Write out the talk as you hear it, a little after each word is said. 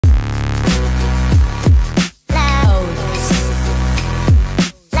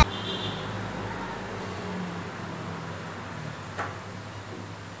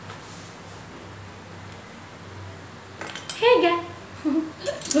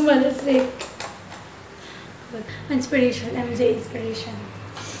Sumalasik. Inspiration. MJ inspiration.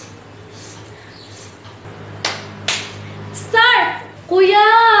 Start! Kuya!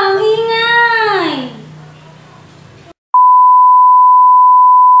 Ang ingay!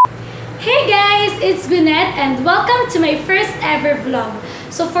 Hey guys! It's Gwyneth and welcome to my first ever vlog.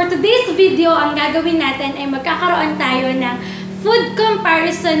 So for today's video, ang gagawin natin ay magkakaroon tayo ng food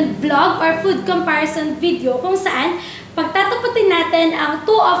comparison vlog or food comparison video kung saan pagtataputin natin ang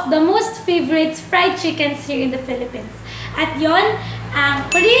two of the most favorite fried chickens here in the Philippines. At yon, ang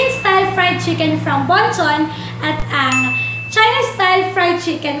Korean style fried chicken from Bonchon at ang Chinese style fried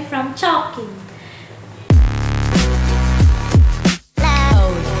chicken from Chowking.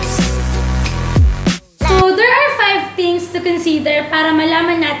 So there are 5 things to consider para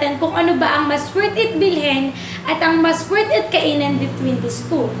malaman natin kung ano ba ang mas worth it bilhin at ang mas worth it kainin between these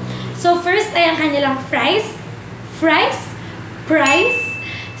two. So first ay ang kanilang price.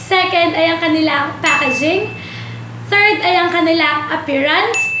 Second ay ang kanilang packaging. Third ay ang kanilang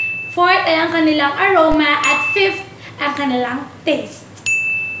appearance. Fourth ay ang kanilang aroma. At fifth, ang kanilang taste.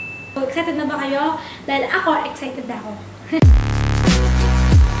 So, excited na ba kayo? Dahil ako, excited na ako.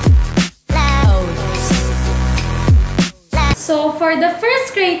 So, for the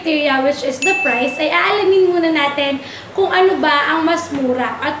first criteria, which is the price, ay aalamin muna natin kung ano ba ang mas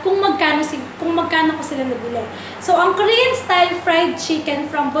mura at kung magkano ko sila nabili. So, ang Korean style fried chicken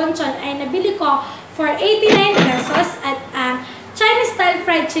from Bonchon ay nabili ko for 89 pesos at ang Chinese style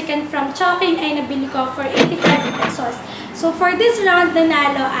fried chicken from Chowking ay nabili ko for 85 pesos. So, for this round,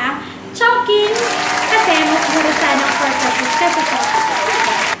 nanalo ang Chowking kasi mas mura siya ng 4 pesos kasi ito.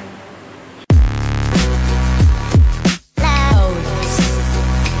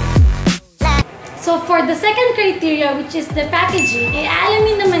 So, for the second criteria, which is the packaging, ay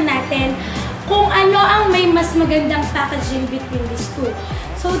alamin naman natin kung ano ang may mas magandang packaging between these two.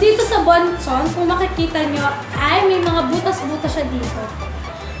 So, dito sa Bonchon, kung makikita nyo, ay may mga butas-butas siya dito.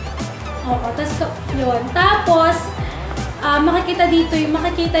 Oo, yun. Tapos, makikita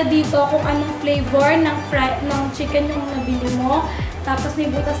dito kung anong flavor ng chicken yung nabili mo. Tapos,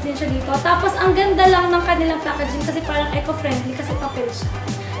 may butas din siya dito. Tapos, ang ganda lang ng kanilang packaging kasi parang eco-friendly kasi papel siya.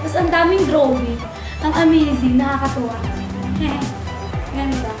 Tapos, ang daming drawing. Ang amazing, nakakatuwa.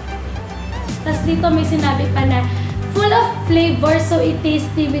 Ganda. Tapos, dito may sinabi pa na full of flavor so it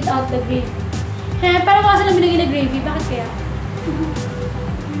tasty without the gravy. Parang kasi lang binigyan na gravy. Bakit kaya?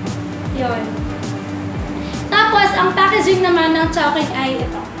 Yun. Tapos, ang packaging naman ng Chowking ay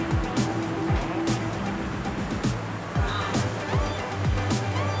ito.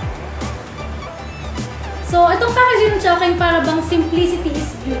 So, itong packaging ng Chowking para bang simplicity is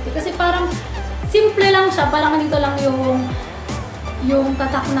beauty. Kasi parang simple lang siya. Parang dito lang yung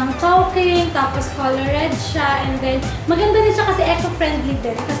tatak ng Chowking, tapos color red siya, and then maganda din siya kasi eco-friendly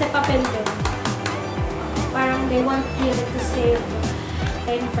din, kasi papel din. Parang they want you to save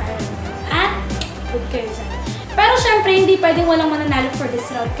the environment. At good kayo dyan. Pero syempre, hindi pwedeng walang mananalo for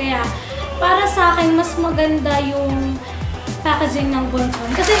this round. Kaya, para sa akin, mas maganda yung packaging ng Bonchon.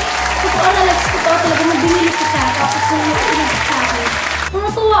 Kasi, totoo talaga, magbinili ko siya. Tapos, kung naiinag sa akin,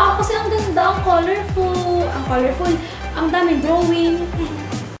 natuwa ako kasi ang ganda, ang colorful, ang daming drawing.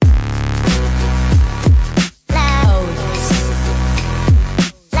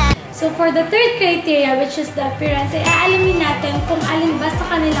 So, for the third criteria, which is the appearance, ay aalamin natin kung alin ba sa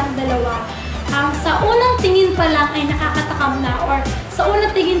kanilang dalawa ang sa unang tingin pa lang ay nakakatakam na or sa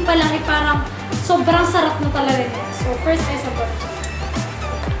unang tingin pa lang ay parang sobrang sarap na talaga niya. So, first ay sa Bonchon.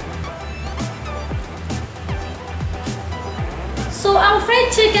 So, ang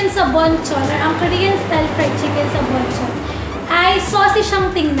fried chicken sa Bonchon, or ang Korean style fried chicken sa Bonchon, ay saucy siyang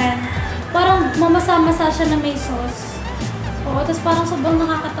tingnan. Parang mamasa-masa siya na may sauce. Oo, tapos parang sobrang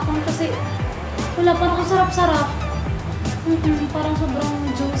nakakatakam kasi wala, parang sarap-sarap. Parang sobrang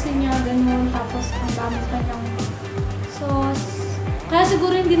juicy niya, ganun. Tapos ang dami pa niyang sauce. Kaya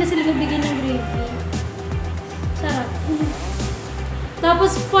siguro hindi na sila nabigyan ng gravy. Sarap.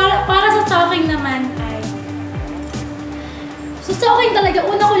 Tapos para sa Chowking naman ay so, Chowking talaga,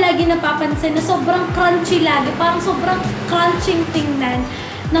 una ko lagi napapansin na sobrang crunchy lagi. Parang sobrang crunching tingnan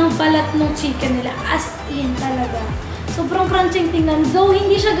ng balat ng chicken nila. As in talaga. Sobrang crunching tingnan. Though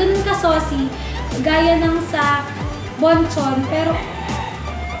hindi siya ganun ka-saucy, gaya ng sa Bonchon. Pero,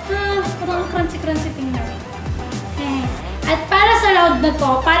 parang crunchy tingnan. At para sa round na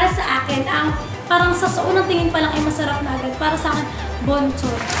to, para sa akin, parang sa unang tingin pa lang ay masarap na agad. Para sa akin,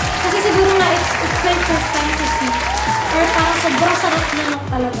 Bonchon. Kasi siguro nga, it's my first time to see. Or parang sobrang sarap na lang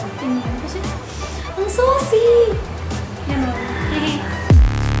talaga. Tingnan. Kasi, ang saucy! Ganon.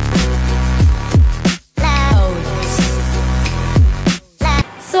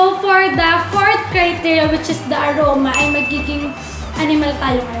 So, criteria, which is the aroma, ay magiging animal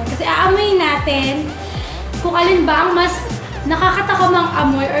tayo ngayon. Kasi aamoy natin kung alin ba ang mas nakakatakamang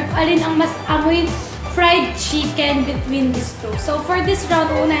amoy or kung alin ang mas amoy fried chicken between these two. So for this round,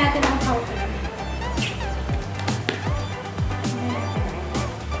 una natin ang Chowking.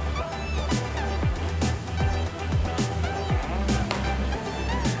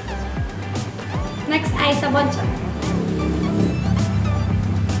 Next ay sa Bonchon.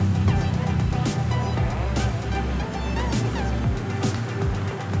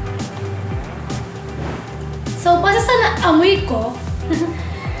 So, basta sa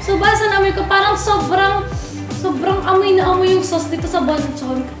naamoy ko, parang sobrang amoy na amoy yung sauce dito sa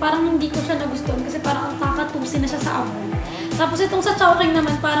Bonchon. Parang hindi ko siya nagustuhan kasi parang ang kakatusin na siya sa amoy. Tapos itong sa Chowking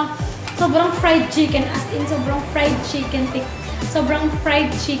naman, parang sobrang fried chicken, as in sobrang fried chicken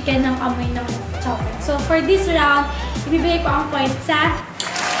ng amoy ng Chowking. So, for this round, ibibigay ko ang point sa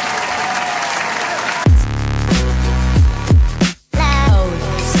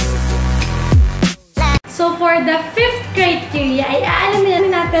So, for the fifth criteria, ay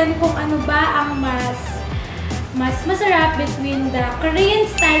aalamin natin kung ano ba ang mas masarap between the Korean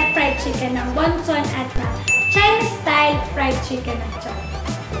style fried chicken ng Bonchon at the Chinese style fried chicken ng Chowking.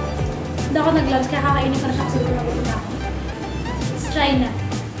 Hindi ako nag-lunch, kaya kakainin ko na siya kasi ito nagulo na ako. Let's try na.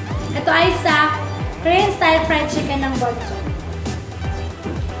 Ito ay sa Korean style fried chicken ng Bonchon.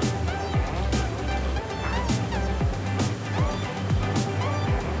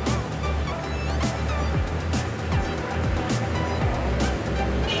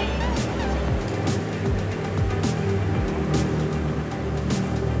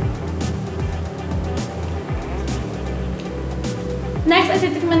 Next, ay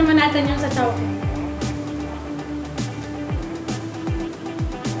titikman naman natin yung sa Chowking.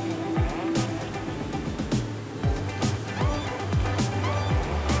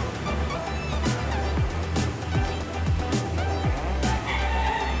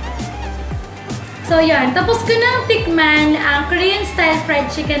 So, yan. Tapos ko nang tikman ang Korean style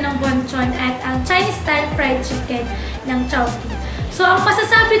fried chicken ng Bonchon at ang Chinese style fried chicken ng Chowking. So, ang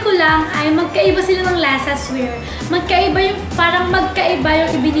masasabi ko lang ay magkaiba sila ng lasa, swear. Parang magkaiba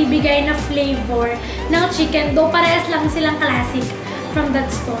yung ibinibigay na flavor ng chicken, though parehas lang silang classic from that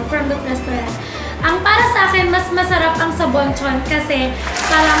store, from that restaurant. Ang para sa akin, mas masarap ang sa Bonchon kasi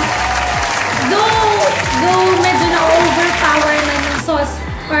parang though medyo na-overpower na yung sauce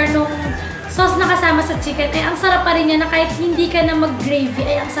or nung sauce na kasama sa chicken, ay ang sarap pa rin niya na kahit hindi ka na mag-gravy,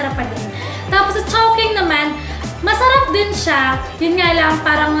 ay ang sarap pa din. Tapos sa Chowking naman, masarap din siya. Yun nga lang,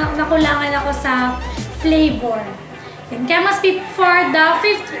 parang nakulangan ako sa flavor. Yun. Kaya mas for the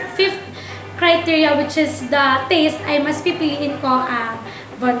fifth criteria, which is the taste, ay mas pipiliin ko ang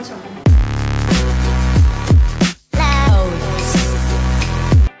Bonchon.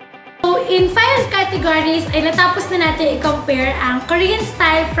 So, in 5 categories, ay natapos na natin i-compare ang Korean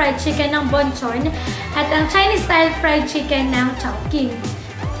style fried chicken ng Bonchon at ang Chinese style fried chicken ng Chowking.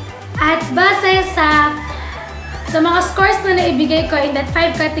 At base sa mga scores na naibigay ko in that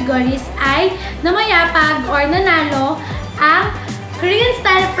 5 categories ay namayapag or nanalo ang Korean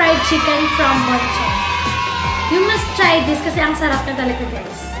style fried chicken from Bonchon. You must try this kasi ang sarap na talaga,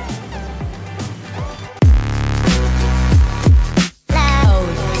 guys.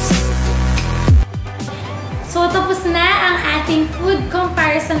 So, tapos na ang ating food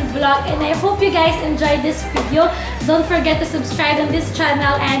comparison vlog and I hope you guys enjoyed this video. Don't forget to subscribe on this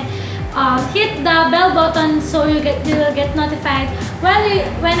channel and hit the bell button so you will get notified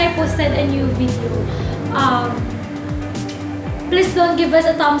when I posted a new video. Please don't give us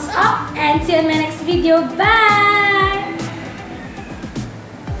a thumbs up and see you in my next video. Bye!